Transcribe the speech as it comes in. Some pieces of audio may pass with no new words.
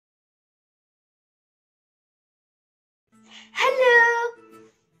Hello!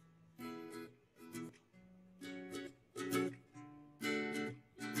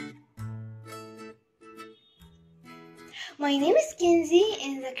 My name is Kenzie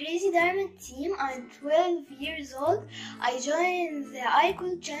in the Crazy Diamond team. I'm 12 years old. I joined the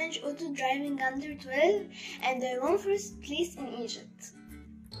iCool Challenge Auto Driving Under 12 and I won first place in Egypt.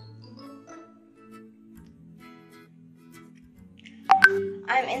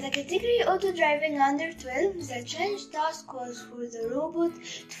 I'm in the category Auto Driving Under 12. The challenge task was for the robot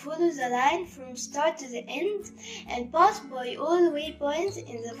to follow the line from start to the end and pass by all waypoints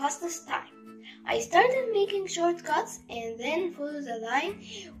in the fastest time. I started making shortcuts and then followed the line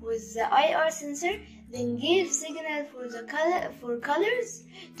with the IR sensor, then gave signal for colors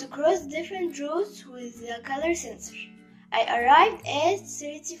to cross different roads with the color sensor. I arrived at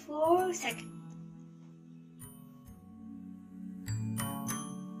 34 seconds.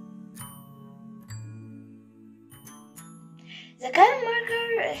 The color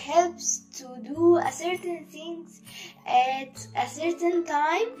marker helps to do a certain things at a certain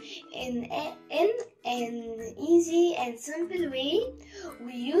time in an easy and simple way.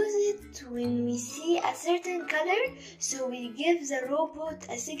 We use it when we see a certain color, so we give the robot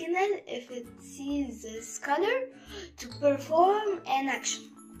a signal if it sees this color to perform an action.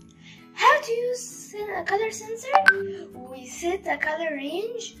 How to use a color sensor? We set a color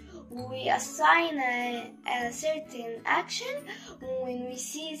range. We assign a certain action. When we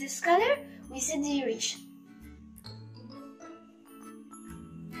see this color, we set the duration.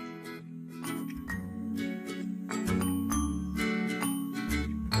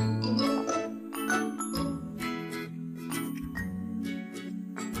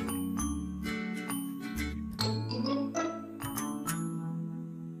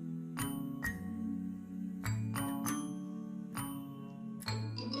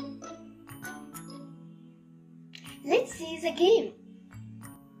 Let's see the game.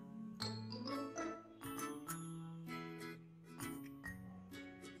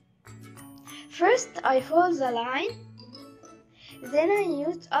 First, I follow the line. Then I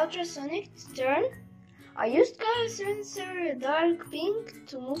used ultrasonic to turn. I used color sensor dark pink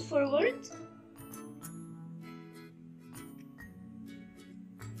to move forward.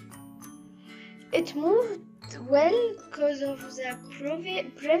 It moved well because of the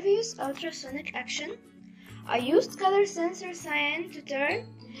previous ultrasonic action. I used color sensor cyan to turn,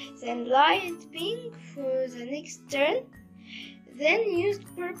 then light pink for the next turn, then used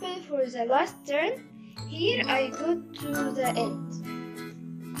purple for the last turn. Here I got to the end.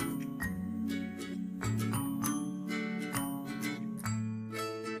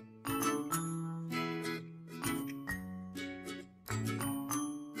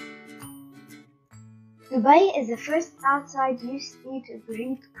 Dubai is the first outside USA to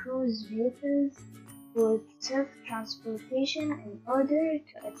operate cruise vehicles for self-transportation in order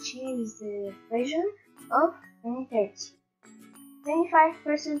to achieve the vision of 2030.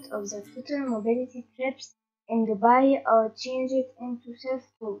 25% of the total mobility trips in Dubai are changed into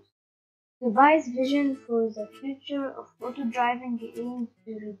self-tools. Dubai's vision for the future of auto driving aims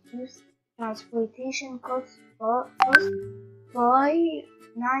to reduce transportation costs by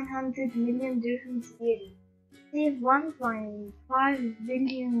 900 million dirhams yearly, save 1.5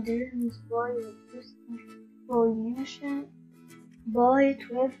 billion dirhams by reducing pollution by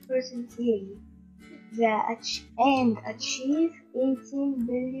 12% yearly, and achieve 18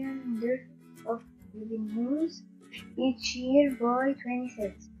 billion dirhams of revenues each year by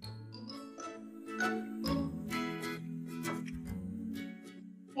 2030.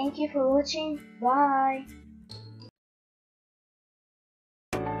 Thank you for watching. Bye.